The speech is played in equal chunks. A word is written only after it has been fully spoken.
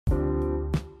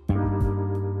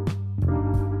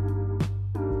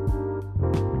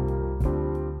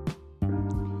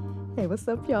what's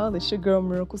up, y'all? It's your girl,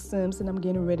 Miracle Sims, and I'm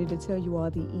getting ready to tell you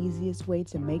all the easiest way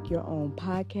to make your own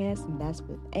podcast, and that's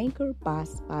with Anchor by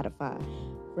Spotify.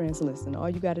 Friends, listen, all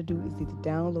you got to do is either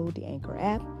download the Anchor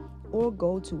app or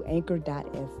go to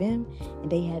anchor.fm, and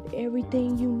they have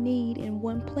everything you need in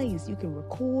one place. You can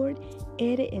record,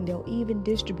 edit, and they'll even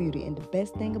distribute it. And the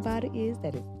best thing about it is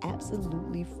that it's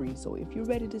absolutely free. So if you're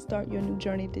ready to start your new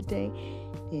journey today,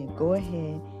 then go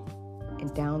ahead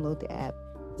and download the app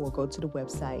or go to the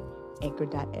website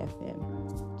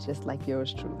anchor.fm, just like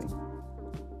yours truly.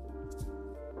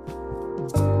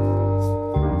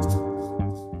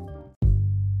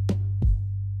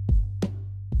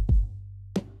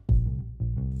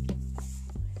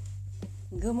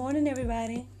 Good morning,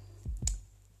 everybody.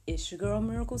 It's your girl,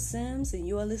 Miracle Sims, and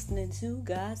you are listening to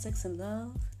God, Sex, and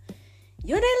Love,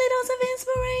 your daily dose of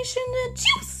inspiration, the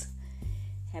juice.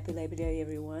 Happy Labor Day,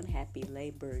 everyone. Happy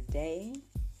Labor Day.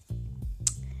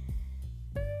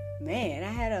 Man, I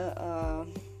had a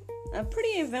pretty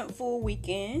eventful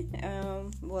weekend.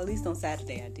 Well, at least on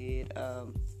Saturday I did.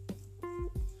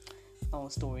 Long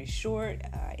story short,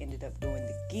 I ended up doing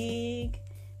the gig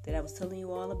that I was telling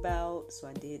you all about. So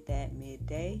I did that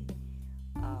midday.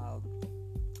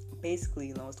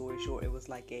 Basically, long story short, it was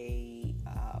like a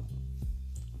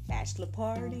bachelor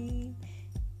party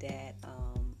that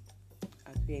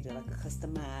I created like a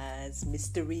customized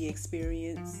mystery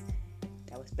experience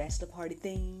that was bachelor party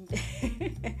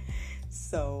themed.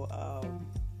 So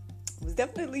it was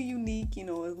definitely unique, you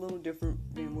know, a little different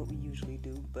than what we usually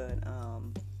do, but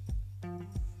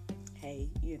hey,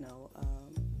 you know, I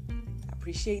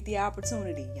appreciate the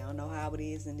opportunity. Y'all know how it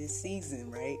is in this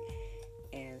season, right?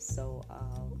 And so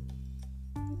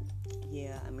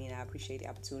yeah, I mean, I appreciate the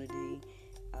opportunity.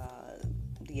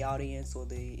 The audience or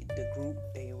the group,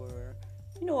 they were,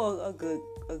 you know, a good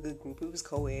group. It was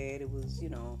co-ed. It was, you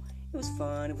know, it was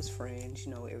fun. It was friends,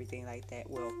 you know, everything like that.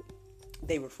 Well,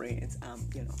 they were friends,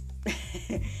 you know.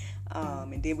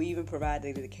 And then we even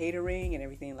provided the catering and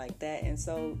everything like that. And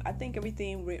so I think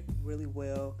everything went really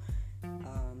well.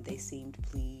 They seemed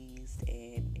pleased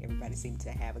and everybody seemed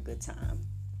to have a good time.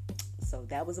 So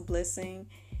that was a blessing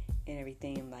and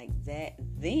everything like that.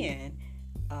 Then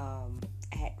I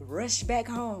had to rush back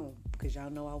home because y'all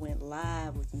know I went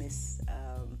live with Miss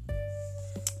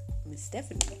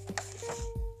Stephanie.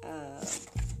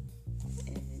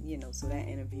 And, you know, so that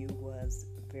interview was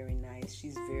very nice.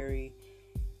 She's very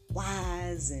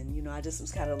wise, and, you know, I just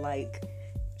was kind of like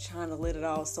trying to let it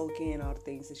all soak in, all the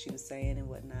things that she was saying and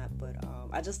whatnot. But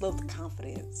I just love the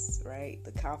confidence, right?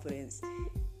 The confidence,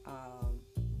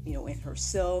 you know, in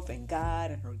herself and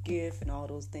God and her gift and all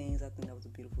those things. I think that was a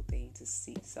beautiful thing to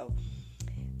see. So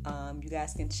you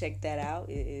guys can check that out.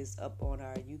 It is up on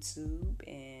our YouTube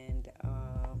and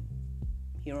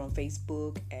here on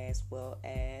Facebook, as well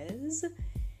as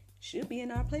should be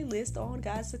in our playlist on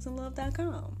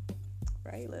GodSexandLove.com.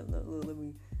 Right? Let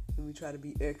me try to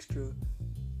be extra.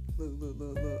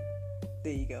 Look.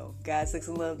 There you go.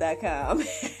 GodSexandLove.com.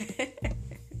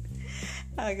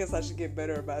 I guess I should get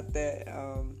better about that.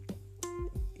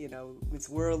 You know, Miss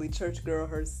Worldly Church Girl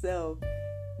herself,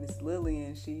 Miss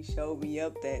Lillian, she showed me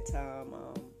up that time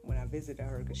when I visited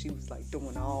her, because she was like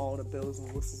doing all the bells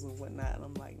and whistles and whatnot. And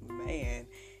I'm like, man,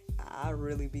 I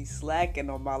really be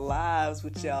slacking on my lives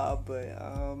with y'all, but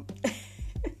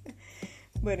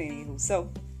but anywho, so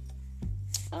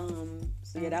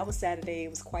yeah, that was Saturday. It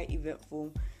was quite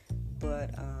eventful,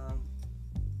 but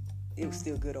it was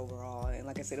still good overall. And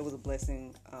like I said, it was a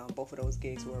blessing. Both of those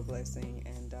gigs were a blessing,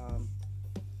 and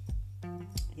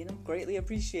you know, greatly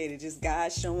appreciated. Just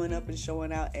God showing up and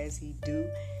showing out as He do.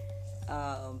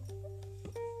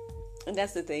 And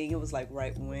that's the thing. It was like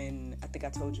right when, I think I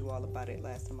told you all about it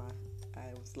last time I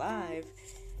was live.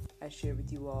 I shared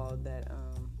with you all that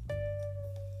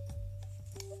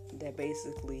that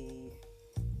basically,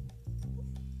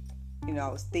 you know,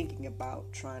 I was thinking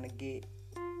about trying to get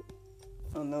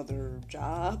another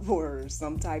job or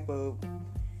some type of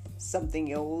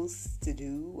something else to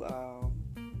do,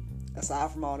 aside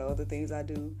from all the other things I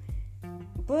do.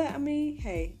 But I mean,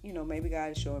 hey, you know, maybe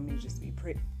God is showing me just to be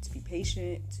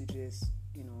patient, to just,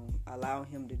 you know, allow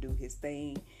Him to do His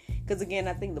thing. Because again,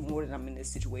 I think the more that I'm in this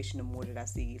situation, the more that I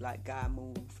see like God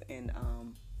move, and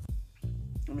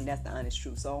I mean, that's the honest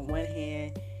truth. So on one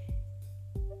hand,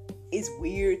 it's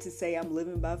weird to say I'm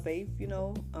living by faith, you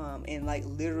know, and like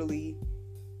literally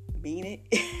mean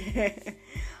it.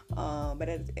 But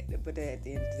at the end of the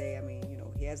day, I mean, you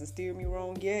know, He hasn't steered me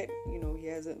wrong yet. You know, He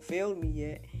hasn't failed me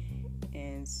yet.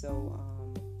 And so,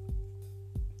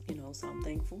 you know, so I'm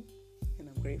thankful and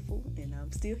I'm grateful, and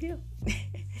I'm still here.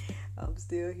 I'm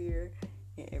still here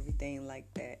and everything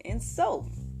like that. And so,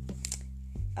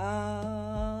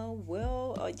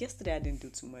 Yesterday I didn't do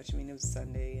too much. I mean, it was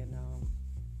Sunday, and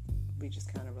we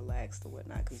just kind of relaxed or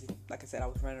whatnot. Because, like I said, I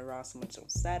was running around so much on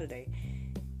Saturday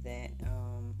that,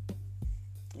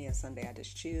 Sunday I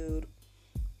just chilled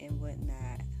and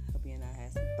whatnot. Hubby and I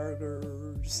had some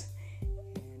burgers,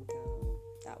 and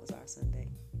that was our Sunday.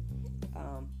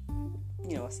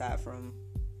 Aside from,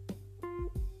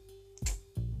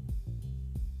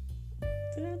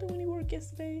 did I do any work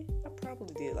yesterday? I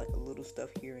probably did like a little stuff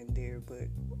here and there, but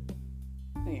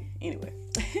yeah, anyway.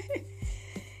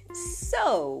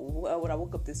 So, when I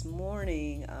woke up this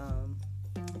morning, I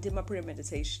did my prayer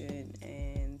meditation,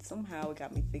 and somehow it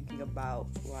got me thinking about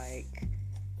like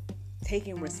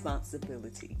taking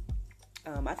responsibility.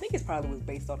 I think it probably was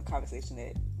based on a conversation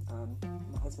that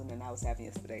my husband and I was having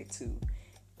yesterday too.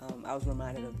 I was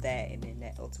reminded of that, and then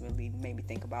that ultimately made me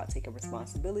think about taking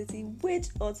responsibility, which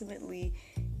ultimately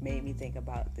made me think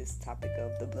about this topic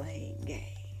of the blame game.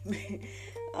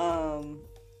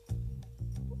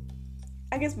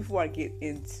 I guess before I get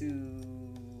into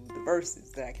the verses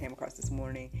that I came across this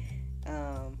morning,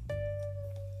 I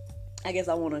guess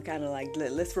I want to kind of like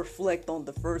let's reflect on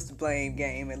the first blame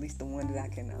game, at least the one that I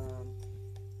can.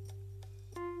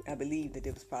 I believe that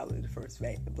it was probably the first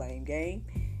blame game.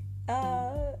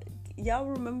 Y'all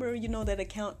remember, that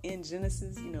account in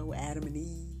Genesis, Adam and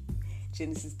Eve,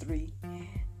 Genesis 3.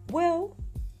 Well,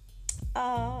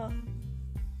 I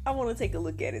want to take a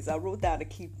look at it. So I wrote down the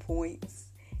key points,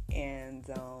 and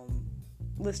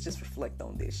let's just reflect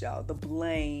on this, y'all. The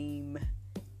blame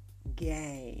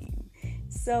game.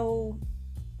 So,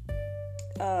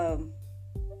 let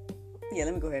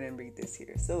me go ahead and read this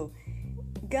here. So,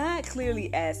 God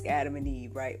clearly asked Adam and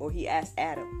Eve, right? Or he asked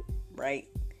Adam, right?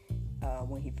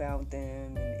 When he found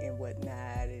them and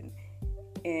whatnot.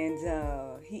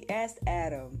 And he asked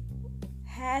Adam,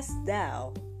 hast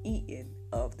thou eaten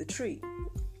of the tree?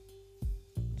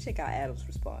 Check out Adam's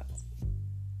response.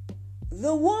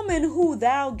 The woman who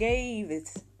thou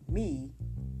gavest me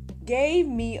gave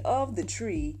me of the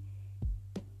tree,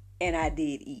 and I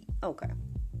did eat. Okay.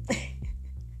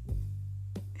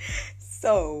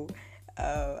 So,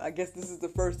 I guess this is the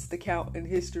first account in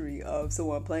history of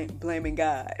someone blaming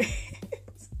God.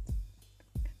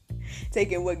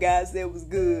 Taking what God said was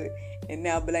good and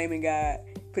now blaming God,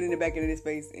 putting it back into his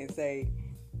face and say,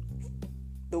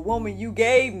 the woman you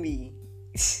gave me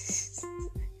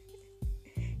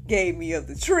gave me of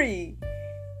the tree,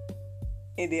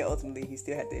 and then ultimately he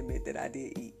still had to admit that I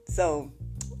did eat. So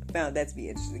I found that to be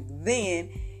interesting.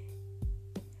 Then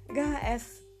God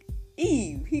asks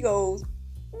Eve, he goes,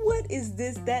 what is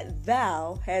this that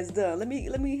thou hast done? Let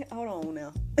me hold on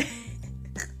now.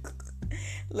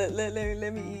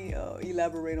 let me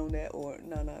elaborate on that, or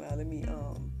no, let me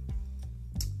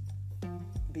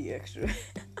be extra.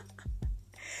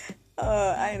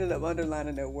 I ended up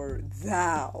underlining that word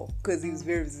thou because he was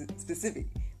very specific.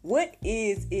 What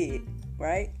is it,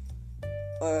 right?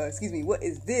 What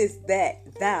is this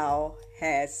that thou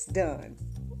hast done?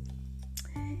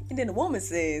 And then the woman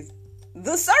says,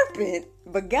 the serpent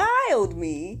beguiled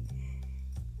me.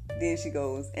 Then she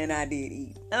goes, and I did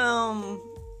eat.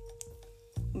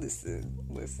 Listen.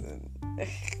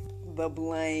 The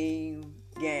blame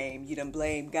game. You done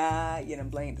blame God. You done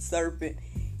blame the serpent.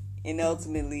 And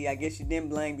ultimately, I guess you didn't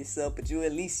blame yourself, but you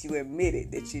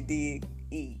admitted that you did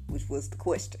eat, which was the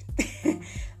question.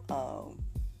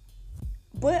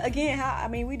 But again,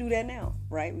 we do that now,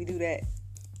 right? We do that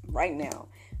right now.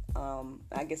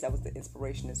 I guess that was the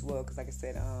inspiration as well, because like I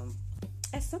said,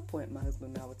 at some point my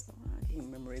husband and I were talking, I can't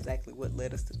remember exactly what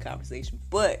led us to the conversation,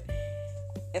 but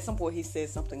at some point he said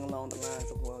something along the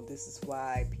lines of, well, this is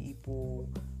why people,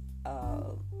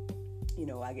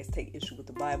 I guess take issue with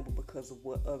the Bible because of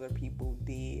what other people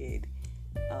did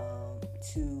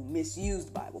to misuse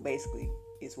the Bible, basically,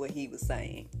 is what he was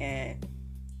saying. And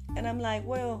I'm like,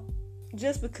 well,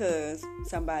 just because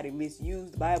somebody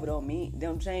misused the Bible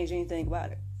don't change anything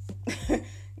about it.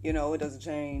 It doesn't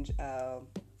change,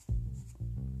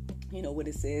 what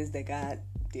it says that God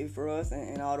did for us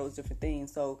and all those different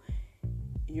things. So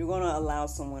you're going to allow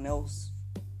someone else's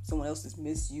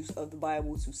misuse of the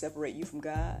Bible to separate you from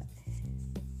God.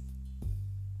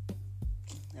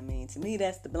 To me,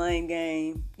 that's the blame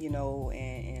game,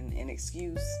 and an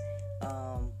excuse.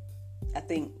 I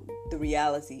think the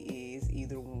reality is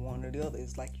either one or the other.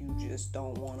 It's like you just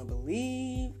don't want to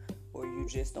believe, or you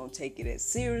just don't take it as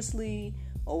seriously,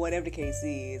 or whatever the case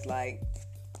is. Like,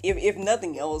 if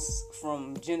nothing else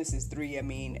from Genesis 3,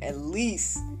 at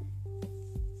least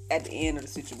at the end of the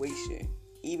situation,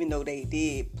 even though they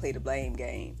did play the blame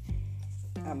game,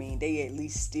 they at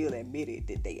least still admitted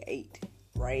that they ate,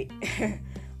 right?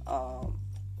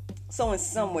 So in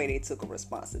some way, they took a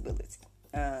responsibility.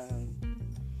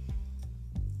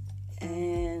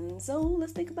 And so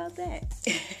let's think about that.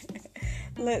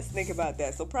 Let's think about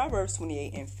that. So Proverbs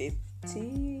 28 and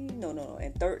 15,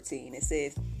 and 13, it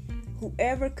says,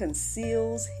 whoever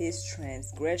conceals his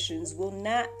transgressions will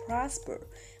not prosper,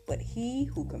 but he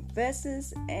who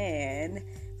confesses and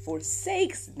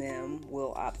forsakes them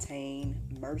will obtain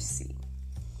mercy.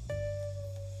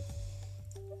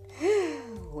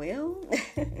 Well,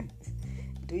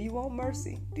 do you want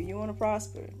mercy? Do you want to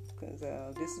prosper? Because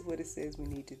this is what it says we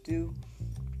need to do.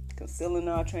 Concealing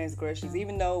our transgressions,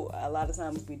 even though a lot of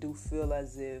times we do feel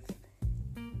as if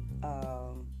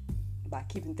by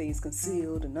keeping things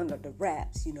concealed and under the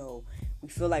wraps, we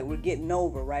feel like we're getting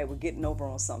over, right? We're getting over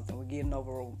on something. We're getting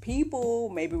over on people.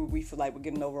 Maybe we feel like we're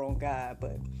getting over on God,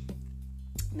 but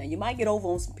now you might get over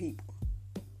on some people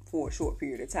for a short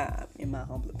period of time, in my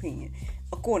humble opinion,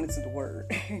 according to the word.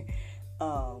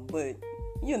 But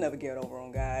you'll never get over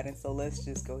on God, and so let's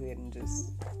just go ahead and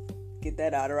just get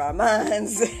that out of our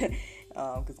minds,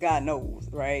 because God knows,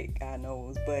 right? God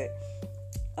knows,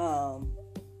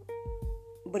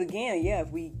 but again, yeah, if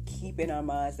we keep in our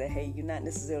minds that, hey, you're not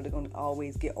necessarily going to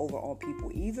always get over on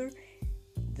people either,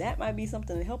 that might be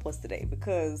something to help us today,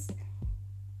 because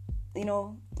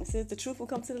it says the truth will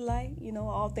come to the light,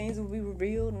 all things will be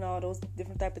revealed and all those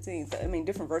different type of things. I mean,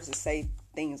 different verses say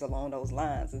things along those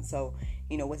lines. And so,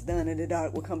 what's done in the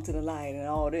dark will come to the light and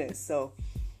all this. So,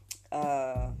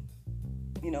 I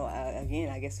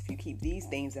guess if you keep these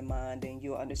things in mind, then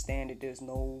you'll understand that there's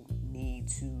no need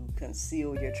to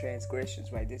conceal your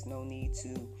transgressions, right? There's no need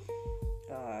to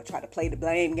try to play the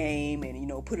blame game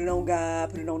and, put it on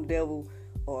God, put it on the devil,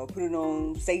 or put it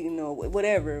on Satan or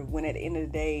whatever, when at the end of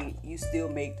the day, you still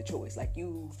make the choice. Like,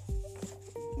 you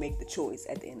make the choice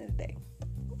at the end of the day.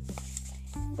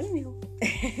 But anyway,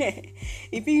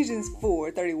 Ephesians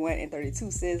 4:31 and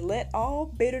 32 says, let all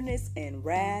bitterness and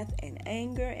wrath and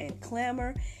anger and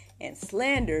clamor and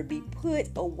slander be put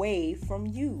away from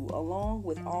you, along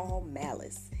with all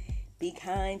malice. Be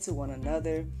kind to one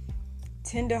another,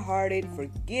 tender-hearted,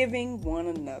 forgiving one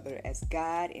another as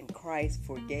God in Christ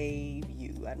forgave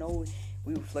you. I know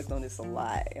we reflect on this a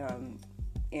lot,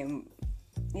 and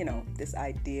this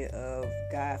idea of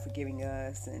God forgiving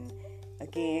us, and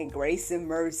again, grace and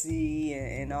mercy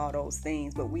and all those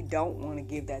things, but we don't want to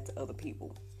give that to other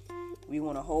people. We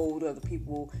want to hold other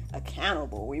people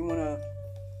accountable. We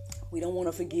don't want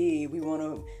to forgive. We want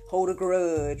to hold a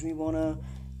grudge. We want to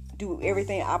do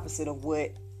everything opposite of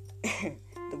what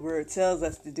the word tells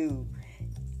us to do,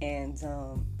 and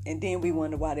then we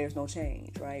wonder why there's no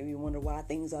change, right? We wonder why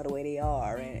things are the way they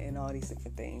are, and all these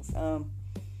different things.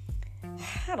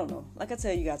 I don't know. Like I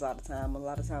tell you guys all the time, a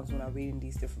lot of times when I'm reading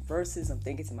these different verses, I'm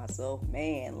thinking to myself,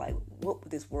 man, like, what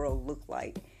would this world look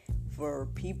like for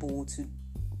people to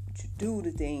do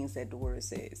the things that the word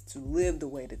says, to live the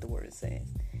way that the word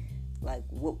says? Like,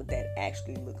 what would that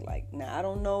actually look like? Now, I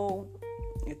don't know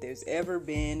if there's ever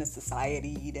been a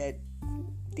society that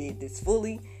did this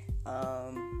fully,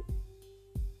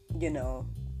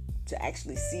 to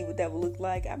actually see what that would look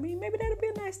like. I mean, maybe that'd be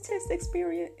a nice test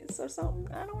experience or something.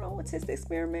 I don't know, a test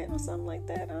experiment or something like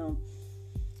that.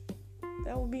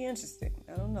 That would be interesting.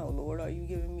 I don't know, Lord, are you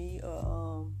giving me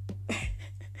a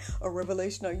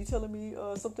revelation? Are you telling me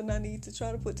something I need to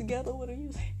try to put together? What are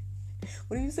you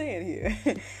saying here?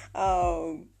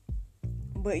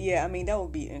 But yeah, I mean, that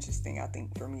would be interesting. I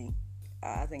think for me,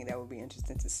 I think that would be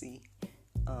interesting to see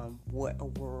what a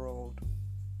world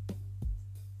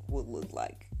would look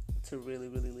like to really,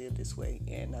 really live this way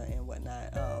and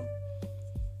whatnot.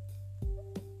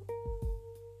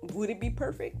 Would it be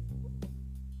perfect?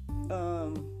 I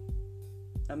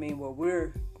mean, well,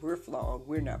 we're flawed.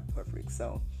 We're not perfect.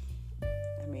 So,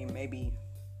 I mean, maybe,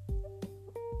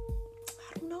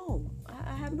 I don't know.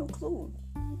 I have no clue.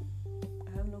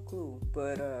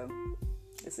 But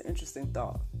it's an interesting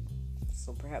thought.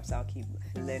 So perhaps I'll keep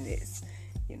letting this,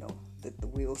 the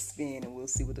wheels spin, and we'll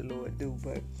see what the Lord do.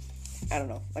 But I don't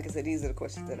know. Like I said, these are the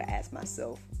questions that I ask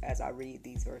myself as I read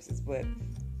these verses. But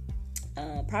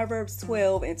Proverbs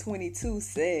 12 and 22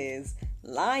 says,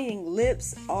 lying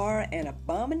lips are an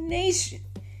abomination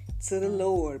to the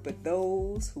Lord, but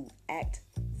those who act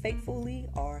faithfully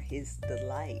are his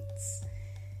delights.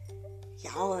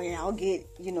 Y'all get,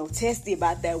 testy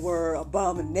about that word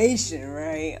abomination,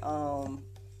 right?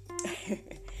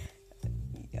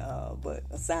 But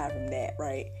aside from that,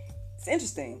 right, it's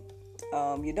interesting.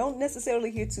 You don't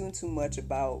necessarily hear too much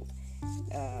about,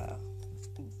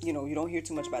 you don't hear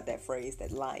too much about that phrase,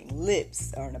 that lying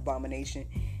lips are an abomination.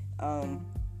 At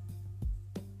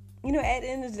the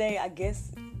end of the day, I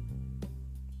guess,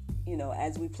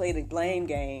 as we play the blame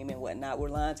game and whatnot, we're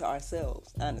lying to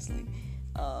ourselves, honestly.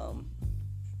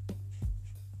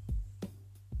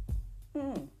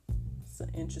 It's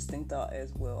an interesting thought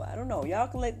as well. I don't know. Y'all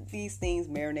can let these things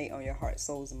marinate on your heart,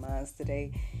 souls, and minds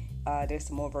today. There's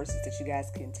some more verses that you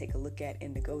guys can take a look at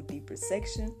in the Go Deeper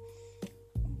section.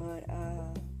 But,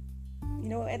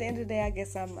 at the end of the day, I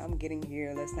guess I'm getting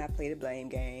here. Let's not play the blame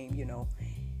game,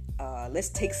 Let's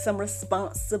take some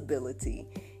responsibility.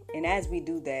 And as we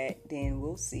do that, then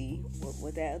we'll see. What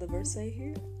would that other verse say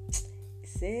here? It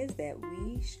says that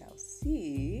we shall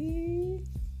see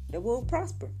that we'll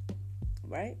prosper,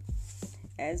 right?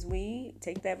 As we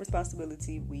take that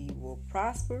responsibility, we will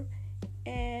prosper.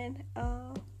 And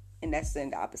that's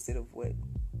the opposite of what it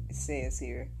says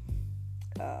here.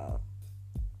 But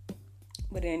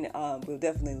then we'll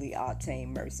definitely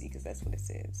obtain mercy, because that's what it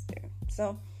says there.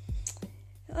 So,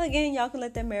 again, y'all can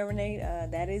let that marinate.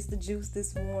 That is the juice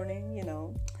this morning,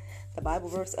 The Bible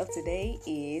verse of today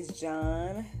is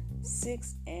John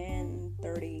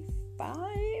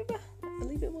 6:35, I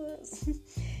believe it was.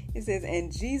 It says,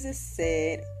 "And Jesus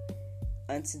said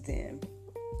unto them,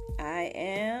 I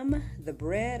am the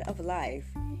bread of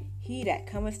life. He that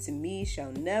cometh to me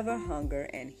shall never hunger,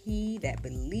 and he that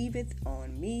believeth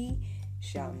on me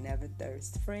shall never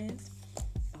thirst." Friends,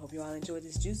 I hope you all enjoyed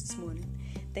this juice this morning.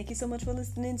 Thank you so much for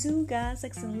listening to God,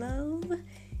 Sex, and Love,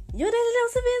 your daily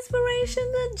dose of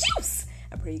inspiration, the juice.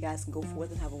 I pray you guys can go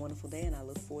forth and have a wonderful day, and I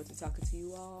look forward to talking to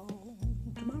you all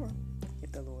tomorrow,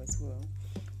 if the Lord's will.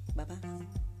 Bye-bye.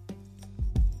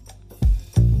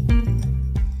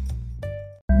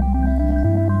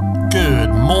 Good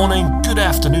morning, good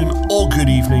afternoon, or good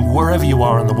evening, wherever you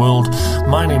are in the world.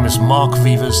 My name is Mark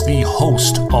Vivas, the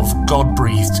host of God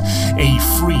Breathed, a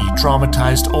free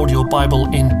dramatized audio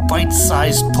Bible in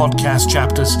bite-sized podcast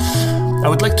chapters. I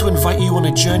would like to invite you on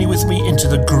a journey with me into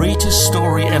the greatest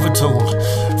story ever told,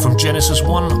 from Genesis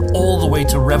 1 all the way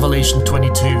to Revelation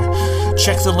 22.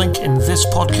 Check the link in this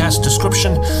podcast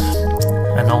description,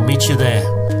 and I'll meet you there.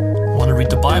 Want to read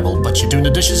the Bible, but you're doing the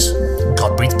dishes?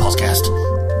 God Breathed Podcast.